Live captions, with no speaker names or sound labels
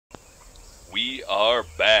We are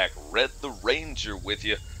back. Red the Ranger with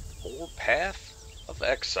you. More Path of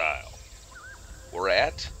Exile. We're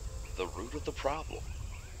at the root of the problem.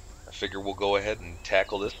 I figure we'll go ahead and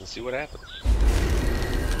tackle this and see what happens.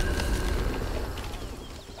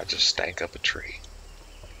 I just stank up a tree.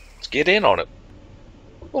 Let's get in on it.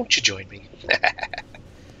 Won't you join me?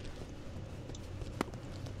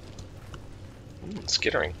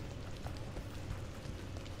 Skittering.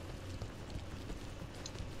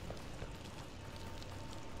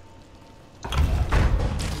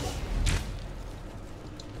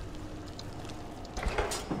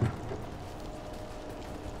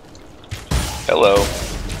 Hello.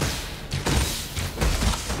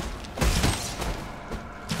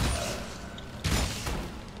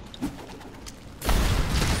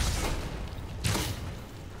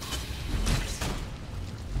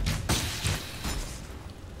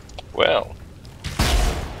 Well,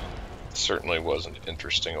 certainly was an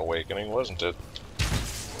interesting awakening, wasn't it?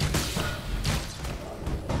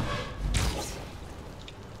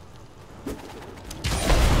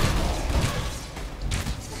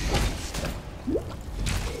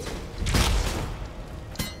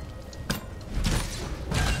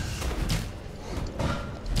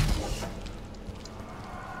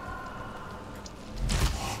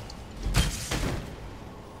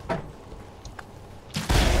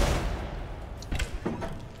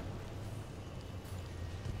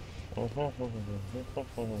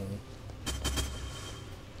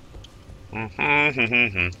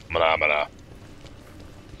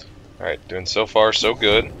 Alright, doing so far so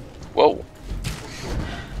good. Whoa.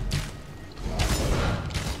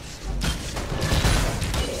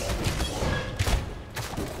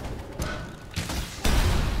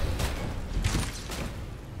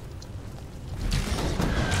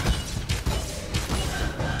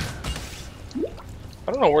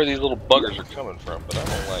 I don't know where these little buggers are coming from, but I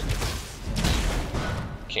don't like it.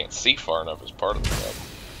 Can't see far enough is part of the problem.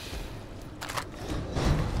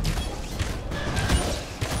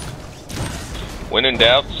 When in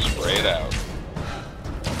doubt, spray it out.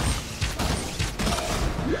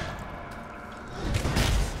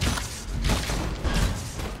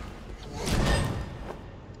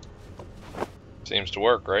 Seems to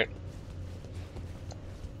work, right?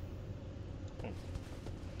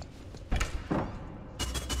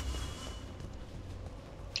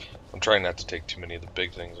 I'm trying not to take too many of the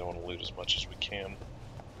big things. I want to loot as much as we can.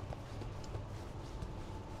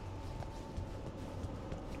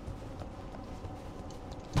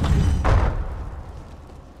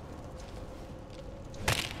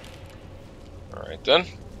 Alright then.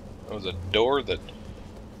 That was a door that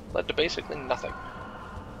led to basically nothing.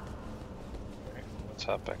 Alright, let's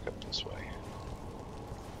hop back up this way.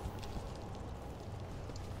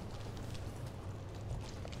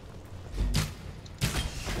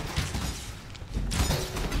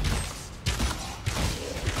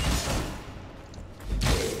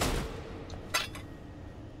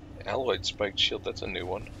 Alloyed spiked shield, that's a new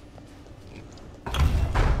one.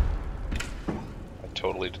 I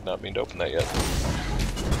totally did not mean to open that yet.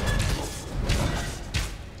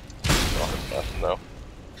 Oh, nothing though.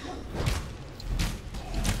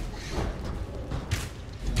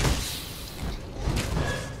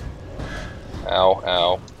 Ow,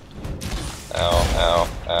 ow. Ow, ow,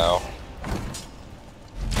 ow.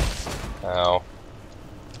 Ow.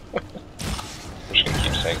 I'm just gonna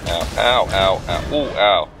keep saying ow, ow, ow, ow, ooh,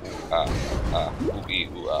 ow.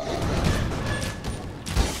 Ooh, ah.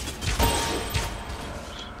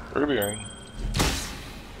 Ruby ring.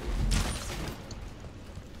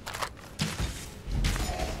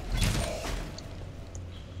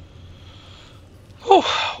 Whew,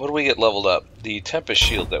 what do we get leveled up? The Tempest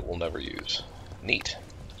Shield that we'll never use. Neat.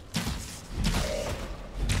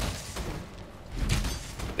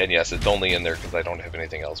 And yes, it's only in there because I don't have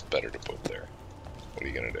anything else better to put there. What are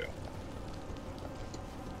you gonna do?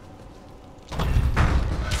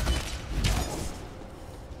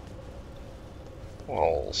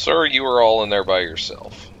 Well, sir, you were all in there by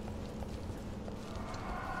yourself.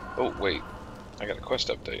 Oh, wait. I got a quest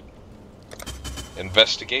update.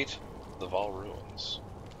 Investigate the Vaal ruins.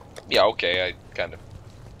 Yeah, okay, I kind of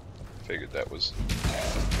figured that was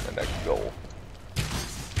the next goal.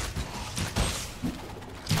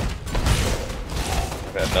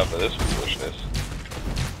 I've had enough of this foolishness.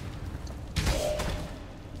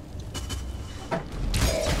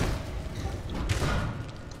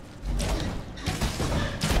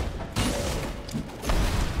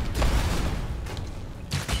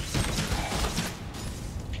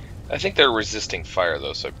 I think they're resisting fire,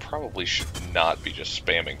 though, so I probably should not be just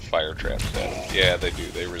spamming fire traps at them. Yeah, they do.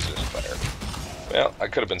 They resist fire. Well, I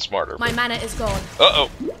could have been smarter. My mana is gone. Uh-oh.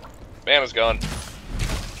 Mana's gone.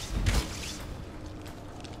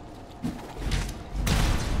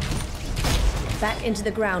 Back into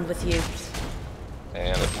the ground with you.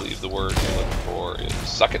 And I believe the word you're looking for is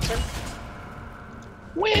suck it, sir.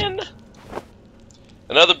 Win!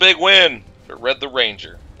 Another big win for Red the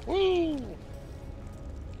Ranger. Woo!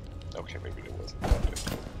 Okay, maybe it wasn't that good.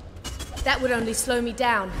 That would only slow me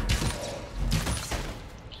down.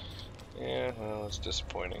 Yeah, well, it's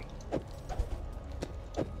disappointing.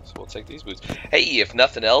 So we'll take these boots. Hey, if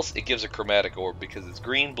nothing else, it gives a chromatic orb because it's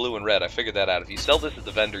green, blue, and red. I figured that out. If you sell this at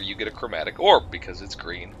the vendor, you get a chromatic orb because it's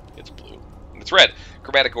green, it's blue, and it's red.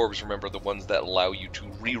 Chromatic orbs, remember, the ones that allow you to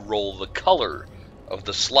re-roll the color of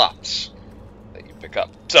the slots that you pick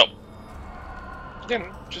up. So, again,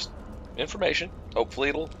 just information. Hopefully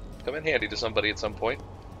it'll come in handy to somebody at some point.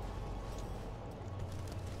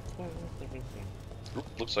 Oop,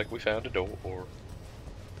 looks like we found a door.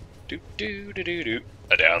 Do do do do do.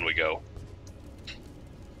 Down we go.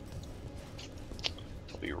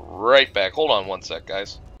 I'll be right back. Hold on one sec,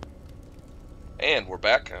 guys. And we're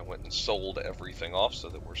back. I went and sold everything off so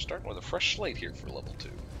that we're starting with a fresh slate here for level 2.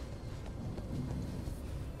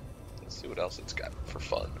 Let's see what else it's got for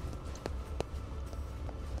fun.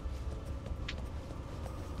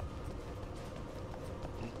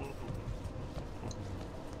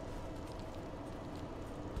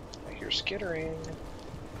 I hear skittering.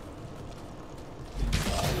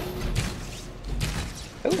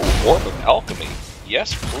 Ooh, Orb of Alchemy.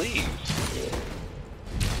 Yes, please.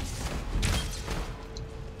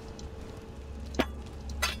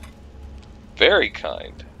 Very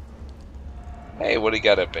kind. Hey, what do you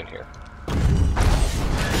got up in here?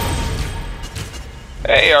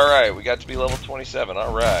 Hey, alright, we got to be level 27,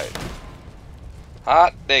 alright.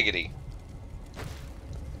 Hot diggity.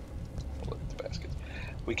 Look at the baskets.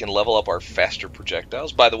 We can level up our faster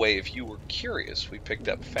projectiles. By the way, if you were curious, we picked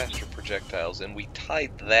up faster projectiles and we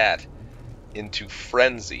tied that into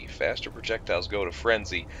frenzy. Faster projectiles go to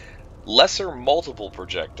frenzy. Lesser multiple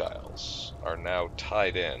projectiles are now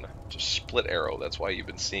tied in to split arrow. That's why you've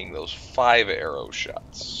been seeing those 5 arrow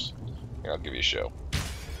shots. Here, I'll give you a show.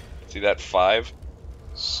 See that 5?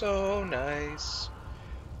 So nice.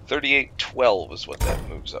 3812 is what that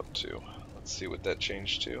moves up to. Let's see what that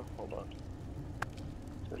changed to. Hold on.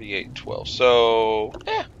 3812. So,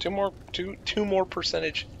 two more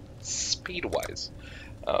percentage speed-wise.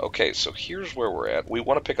 Okay, so here's where we're at. We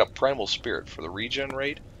want to pick up Primal Spirit for the regen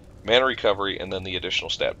rate, mana recovery, and then the additional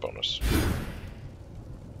stat bonus.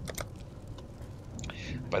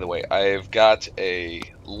 By the way, I've got a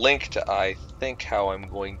link to, I think, how I'm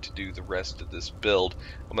going to do the rest of this build.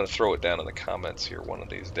 I'm going to throw it down in the comments here one of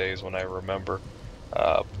these days when I remember.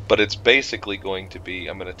 But it's basically going to be,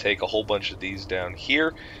 I'm going to take a whole bunch of these down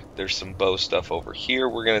here. There's some bow stuff over here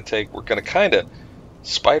we're going to kind of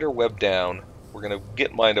spider web down. We're going to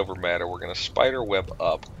get mind over matter. We're going to spider web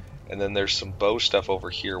up. And then there's some bow stuff over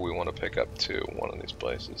here we want to pick up too, one of these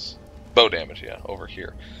places. Bow damage, yeah, over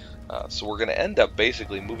here. So we're going to end up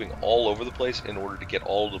basically moving all over the place in order to get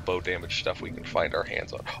all the bow damage stuff we can find our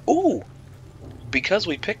hands on. Ooh! Because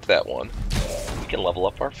we picked that one, we can level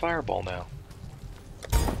up our fireball now.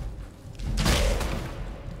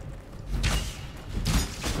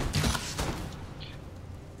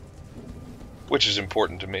 Which is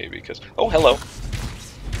important to me because... Oh, hello!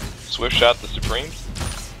 Swift Shot the Supreme.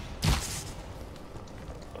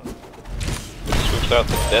 Swift Shot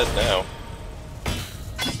the dead now.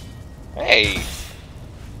 Hey!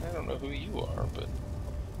 I don't know who you are, but...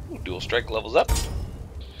 Ooh, Dual Strike levels up.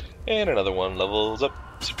 And another one levels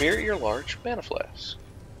up. Superior Large Mana Flask.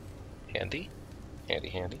 Handy. Handy,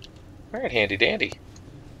 handy. Alright, handy dandy.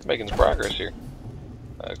 Making some progress here.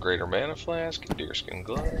 Greater Mana Flask, Deerskin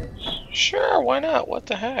Gloves. Sure, why not? What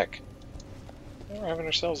the heck? We're having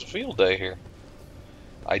ourselves a field day here.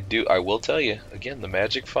 I will tell you, again, the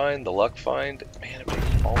magic find, the luck find, man, it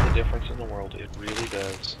makes all the difference in the world. It really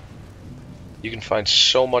does. You can find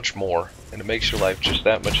so much more, and it makes your life just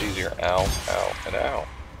that much easier. Ow, ow, and ow.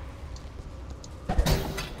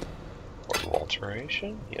 Orb of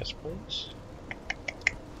Alteration, yes please.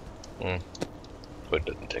 But it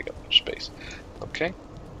doesn't take up much space. Okay.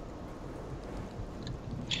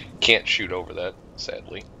 Can't shoot over that,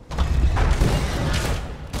 sadly.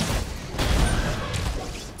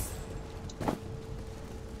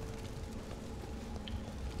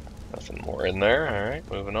 Nothing more in there.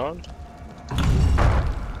 Alright, moving on.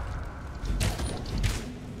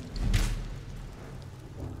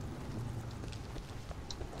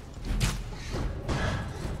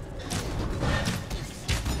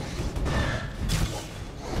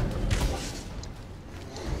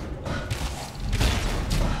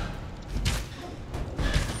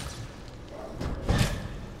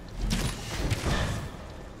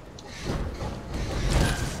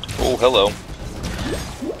 Oh, hello.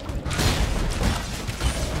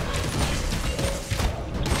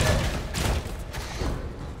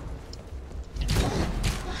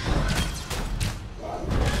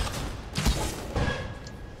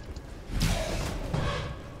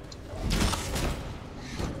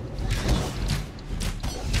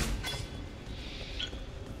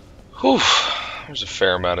 Whew, there's a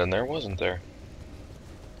fair amount in there, wasn't there?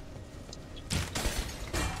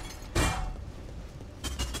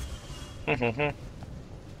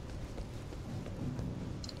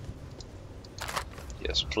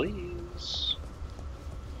 Yes, please.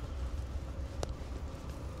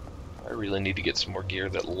 I really need to get some more gear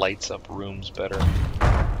that lights up rooms better.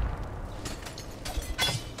 I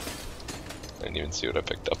didn't even see what I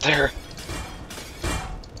picked up there.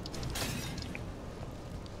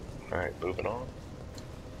 Alright, moving on.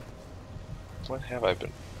 What have I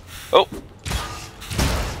been... Oh!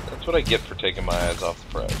 That's what I get for taking my eyes off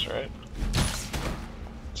the prize, right?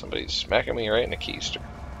 Somebody's smacking me right in the keister.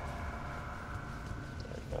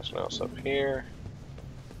 Alright, nothing else up here.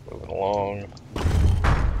 Moving along.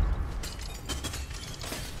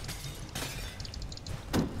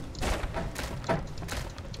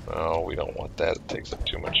 Oh, we don't want that. It takes up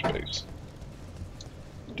too much space.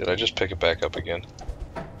 Did I just pick it back up again?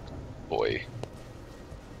 Boy.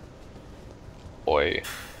 Boy.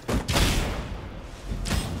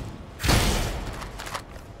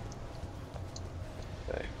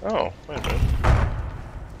 Okay. Oh, wait a minute.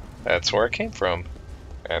 That's where I came from.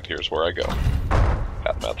 And here's where I go.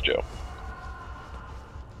 Cottonmouth Joe.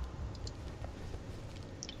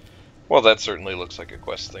 Well, that certainly looks like a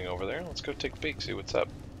quest thing over there. Let's go take a peek, see what's up.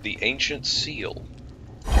 The Ancient Seal.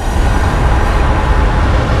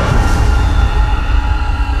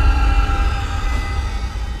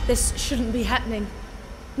 This shouldn't be happening.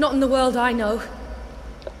 Not in the world I know.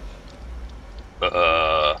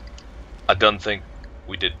 I don't think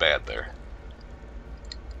we did bad there.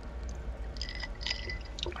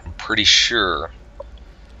 I'm pretty sure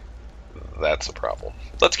that's a problem.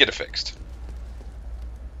 Let's get it fixed.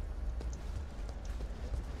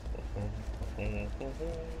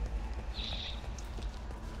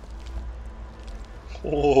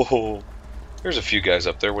 Oh, there's a few guys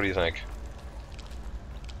up there. What do you think?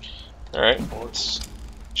 Alright, well, let's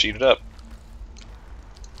cheat it up.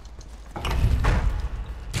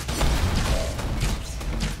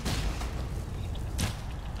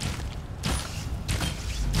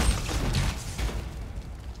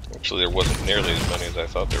 Actually, there wasn't nearly as many as I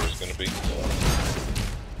thought there was going to be.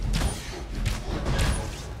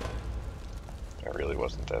 That really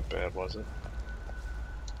wasn't that bad, was it?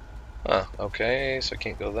 Ah, okay, so I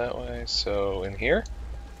can't go that way. So, in here?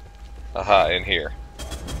 Aha, in here.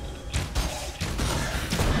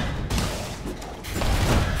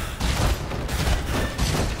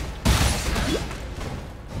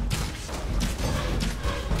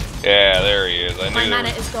 Yeah, there he is. My mana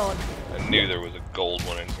is gone. I knew there was a gold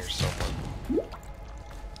one in here somewhere.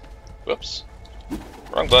 Whoops.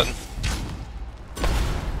 Wrong button.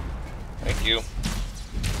 Thank you.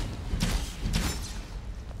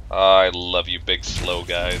 I love you big slow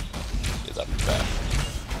guys. You're the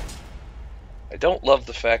best. I don't love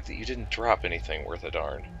the fact that you didn't drop anything worth a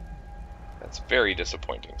darn. That's very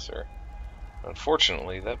disappointing, sir.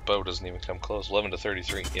 Unfortunately, that bow doesn't even come close. 11 to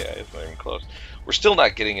 33. Yeah, it's not even close. We're still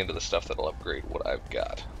not getting into the stuff that'll upgrade what I've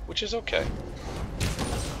got, which is okay.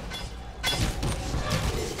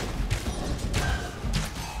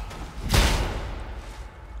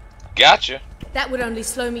 Gotcha. That would only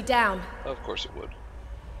slow me down. Of course it would.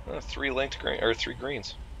 3 linked green or 3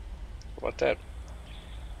 greens. How about that?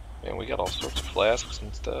 Man, we got all sorts of flasks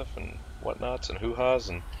and stuff and whatnots and hoo-has,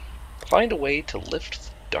 and find a way to lift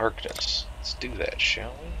the darkness. Let's do that,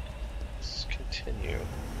 shall we? Let's continue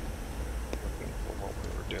looking for what we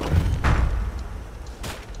were doing.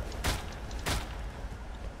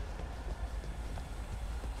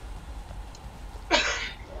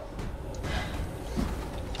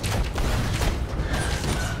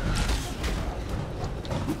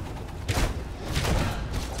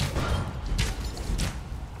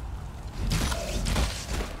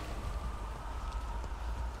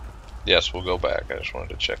 Yes, we'll go back. I just wanted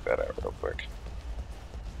to check that out real quick.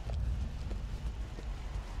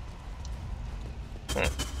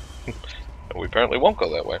 We apparently won't go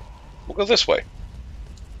that way. We'll go this way.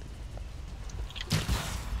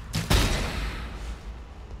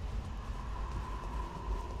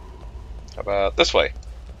 How about this way?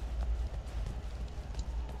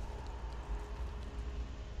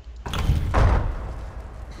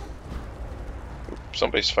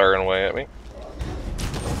 Somebody's firing away at me.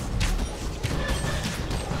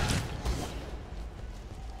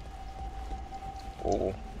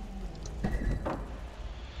 Oh.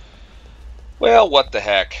 Well, what the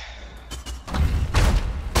heck.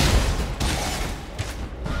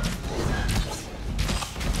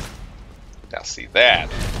 Now see that.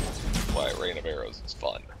 Why Rain of Arrows is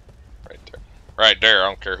fun. Right there. Right there, I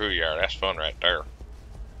don't care who you are. That's fun right there.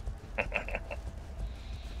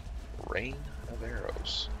 Rain of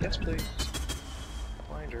Arrows. Yes, please.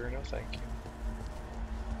 Blinder, no thank you.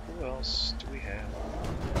 Who else do we have?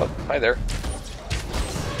 Oh, hi there.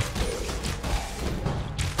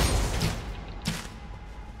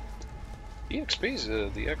 The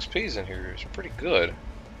XP's in here is pretty good.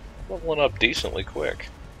 Leveling up decently quick.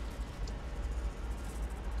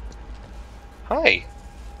 Hi!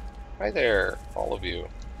 Hi there, all of you.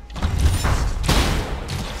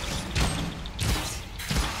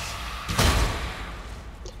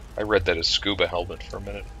 I read that as scuba helmet for a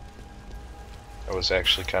minute. I was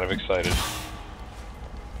actually kind of excited.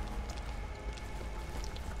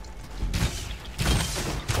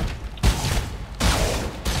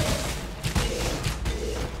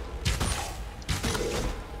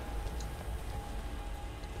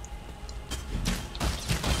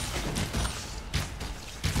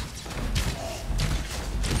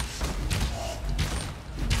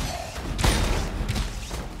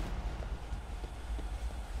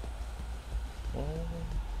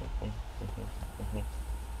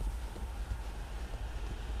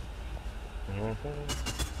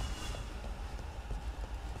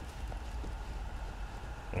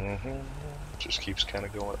 Just keeps kind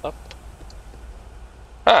of going up.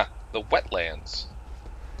 Ah, the wetlands.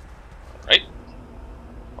 Alright.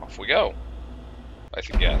 Off we go. I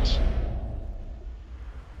forget.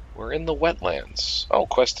 We're in the wetlands. Oh,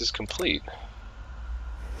 quest is complete.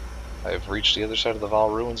 I have reached the other side of the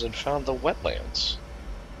Vaal ruins and found the wetlands.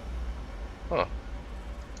 Huh.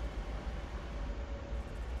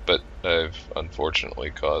 But I've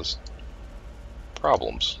unfortunately caused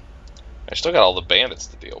problems. I still got all the bandits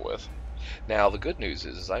to deal with. Now, the good news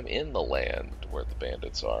is I'm in the land where the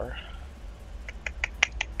bandits are.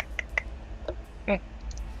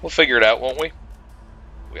 We'll figure it out, won't we?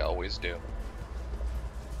 We always do.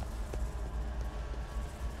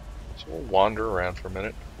 So we'll wander around for a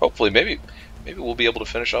minute. Hopefully, maybe we'll be able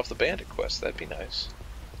to finish off the bandit quest. That'd be nice.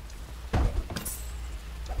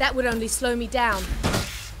 That would only slow me down.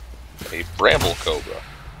 A bramble cobra.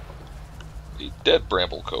 A dead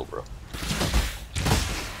bramble cobra.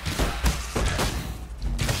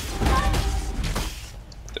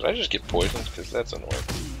 Did I just get poisoned? Because that's annoying.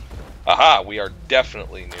 Aha! We are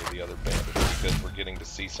definitely near the other bandits because we're getting to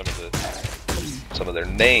see some of their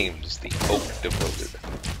names. The Oak Devoted.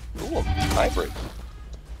 Ooh, a hybrid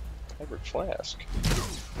flask.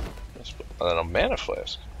 And then a mana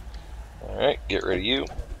flask. All right, get rid of you.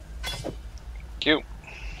 Cute.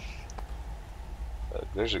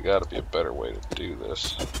 There's got to be a better way to do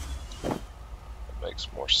this. It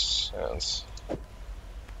makes more sense.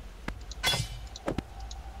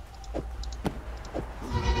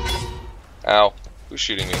 Ow! Who's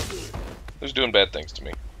shooting me? Who's doing bad things to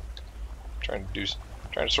me? Trying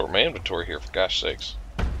to sort my inventory here, for gosh sakes.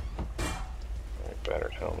 Alright,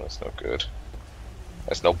 battered helm. That's no good.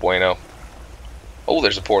 That's no bueno. Oh,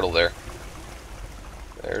 there's a portal there.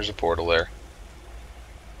 There's a portal there.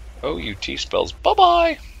 OUT spells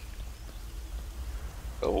bye-bye!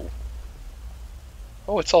 Oh.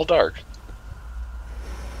 Oh, it's all dark.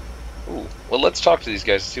 Ooh. Well, let's talk to these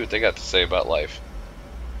guys and see what they got to say about life.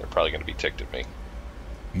 They're probably going to be ticked at me.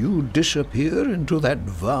 You disappear into that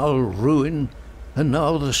Vaal ruin, and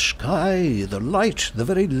now the sky, the light, the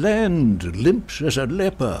very land limps as a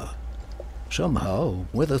leper. Somehow,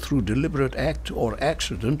 whether through deliberate act or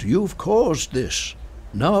accident, you've caused this.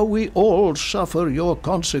 Now we all suffer your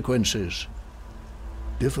consequences.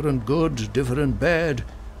 Different good, different bad,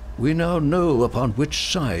 we now know upon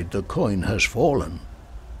which side the coin has fallen.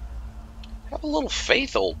 Have a little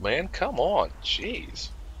faith, old man. Come on. Jeez.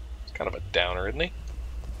 It's kind of a downer, isn't he?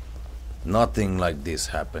 Nothing like this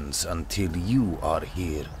happens until you are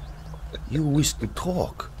here. You wish to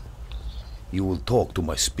talk. You will talk to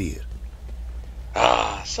my spear.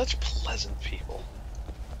 Ah, such pleasant people.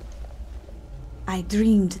 I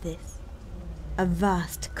dreamed this. A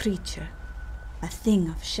vast creature. A thing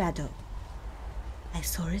of shadow. I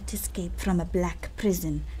saw it escape from a black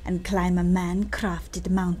prison and climb a man-crafted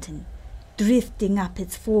mountain, drifting up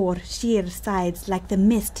its 4 sheer sides like the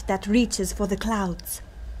mist that reaches for the clouds.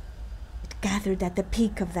 It gathered at the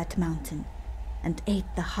peak of that mountain and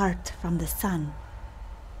ate the heart from the sun.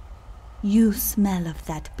 You smell of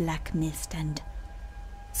that black mist and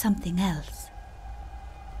something else.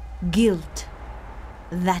 Guilt.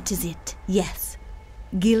 That is it, yes.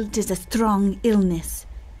 Guilt is a strong illness.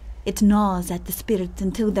 It gnaws at the spirit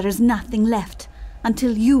until there is nothing left,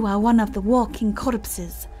 until you are one of the walking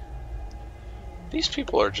corpses. These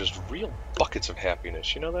people are just real buckets of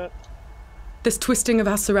happiness, you know that? This twisting of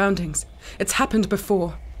our surroundings. It's happened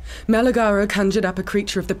before. Meligara conjured up a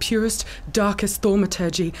creature of the purest, darkest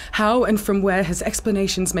thaumaturgy. How and from where his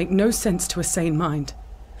explanations make no sense to a sane mind.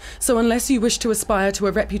 So unless you wish to aspire to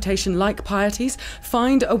a reputation like Piety's,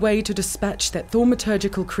 find a way to dispatch that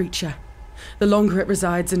thaumaturgical creature. The longer it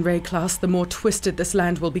resides in Ray class, the more twisted this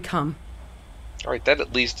land will become. Alright, that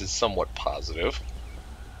at least is somewhat positive.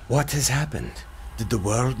 What has happened? Did the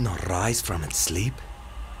world not rise from its sleep?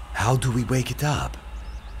 How do we wake it up?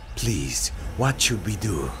 Please, what should we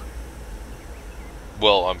do?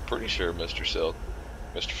 Well, I'm pretty sure, Mr. Silk,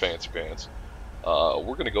 Mr. Fancy Pants,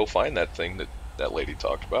 we're going to go find that thing that lady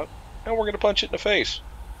talked about, and we're going to punch it in the face.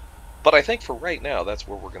 But I think for right now, that's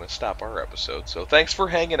where we're going to stop our episode. So thanks for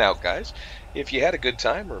hanging out, guys. If you had a good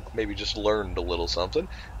time, or maybe just learned a little something,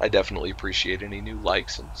 I definitely appreciate any new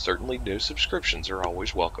likes, and certainly new subscriptions are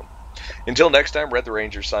always welcome. Until next time, Red the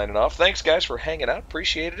Ranger signing off. Thanks, guys, for hanging out.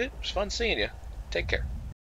 Appreciated it. It was fun seeing you. Take care.